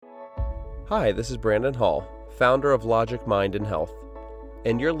Hi, this is Brandon Hall, founder of Logic Mind and Health,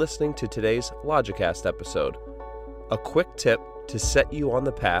 and you're listening to today's Logicast episode, a quick tip to set you on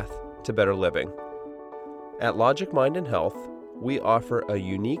the path to better living. At Logic Mind and Health, we offer a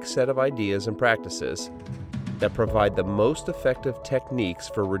unique set of ideas and practices that provide the most effective techniques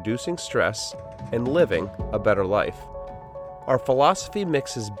for reducing stress and living a better life. Our philosophy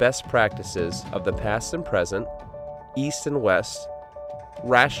mixes best practices of the past and present, East and West,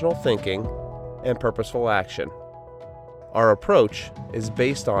 rational thinking, and purposeful action. Our approach is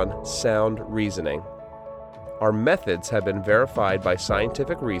based on sound reasoning. Our methods have been verified by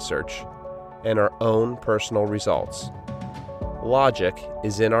scientific research and our own personal results. Logic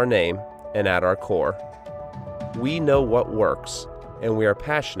is in our name and at our core. We know what works, and we are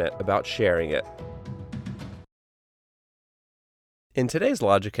passionate about sharing it. In today's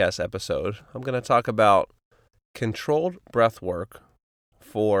Logicast episode, I'm going to talk about controlled breath work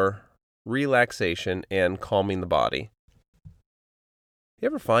for relaxation and calming the body. You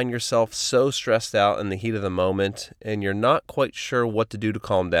ever find yourself so stressed out in the heat of the moment and you're not quite sure what to do to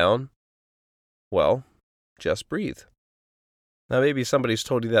calm down? Well, just breathe. Now, maybe somebody's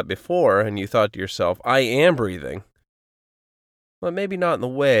told you that before and you thought to yourself, I am breathing. Well, maybe not in the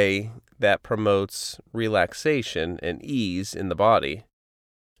way that promotes relaxation and ease in the body.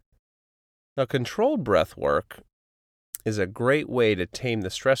 Now, controlled breath work is a great way to tame the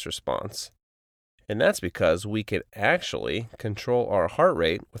stress response, and that's because we can actually control our heart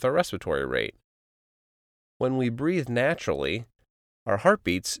rate with our respiratory rate. When we breathe naturally, our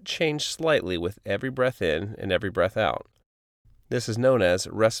heartbeats change slightly with every breath in and every breath out. This is known as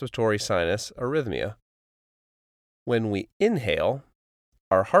respiratory sinus arrhythmia. When we inhale,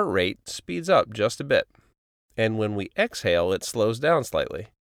 our heart rate speeds up just a bit, and when we exhale, it slows down slightly.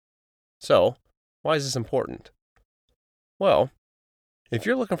 So, why is this important? Well, if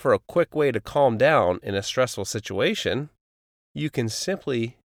you're looking for a quick way to calm down in a stressful situation, you can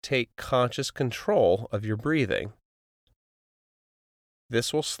simply take conscious control of your breathing.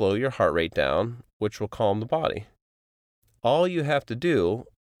 This will slow your heart rate down, which will calm the body. All you have to do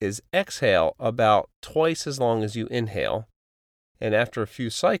is exhale about twice as long as you inhale, and after a few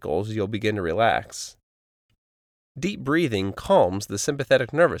cycles, you'll begin to relax. Deep breathing calms the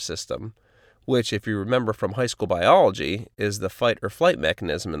sympathetic nervous system, which, if you remember from high school biology, is the fight or flight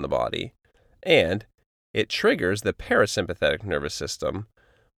mechanism in the body, and it triggers the parasympathetic nervous system,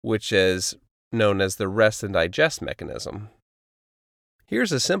 which is known as the rest and digest mechanism.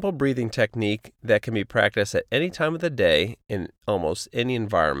 Here's a simple breathing technique that can be practiced at any time of the day in almost any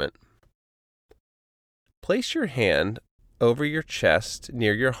environment. Place your hand over your chest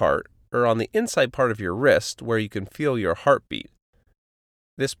near your heart or on the inside part of your wrist where you can feel your heartbeat.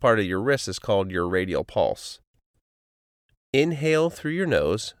 This part of your wrist is called your radial pulse. Inhale through your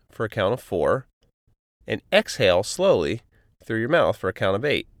nose for a count of 4, and exhale slowly through your mouth for a count of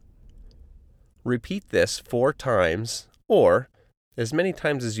 8. Repeat this 4 times, or as many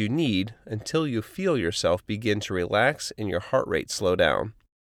times as you need until you feel yourself begin to relax and your heart rate slow down.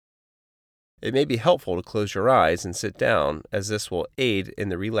 It may be helpful to close your eyes and sit down, as this will aid in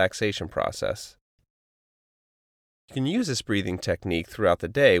the relaxation process. You can use this breathing technique throughout the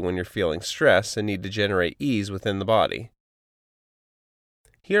day when you're feeling stress and need to generate ease within the body.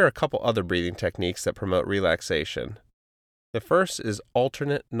 Here are a couple other breathing techniques that promote relaxation. The first is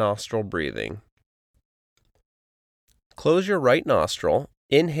alternate nostril breathing. Close your right nostril,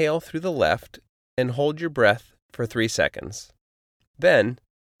 inhale through the left, and hold your breath for 3 seconds. Then,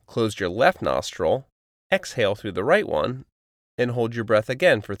 close your left nostril, exhale through the right one, and hold your breath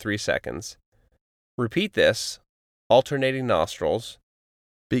again for 3 seconds. Repeat this, alternating nostrils,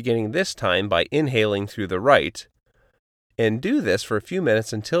 beginning this time by inhaling through the right, and do this for a few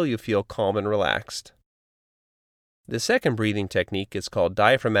minutes until you feel calm and relaxed. The second breathing technique is called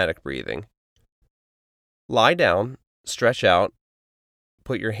diaphragmatic breathing. Lie down, stretch out,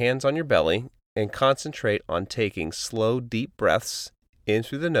 put your hands on your belly, and concentrate on taking slow, deep breaths in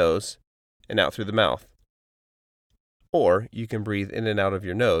through the nose and out through the mouth. Or you can breathe in and out of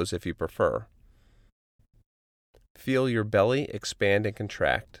your nose if you prefer. Feel your belly expand and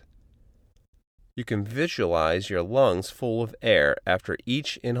contract. You can visualize your lungs full of air after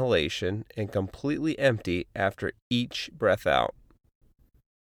each inhalation and completely empty after each breath out.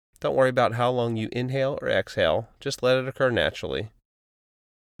 Don't worry about how long you inhale or exhale, just let it occur naturally.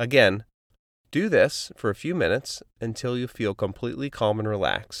 Again, do this for a few minutes until you feel completely calm and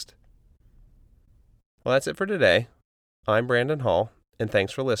relaxed. Well, that's it for today. I'm Brandon Hall, and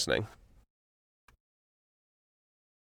thanks for listening.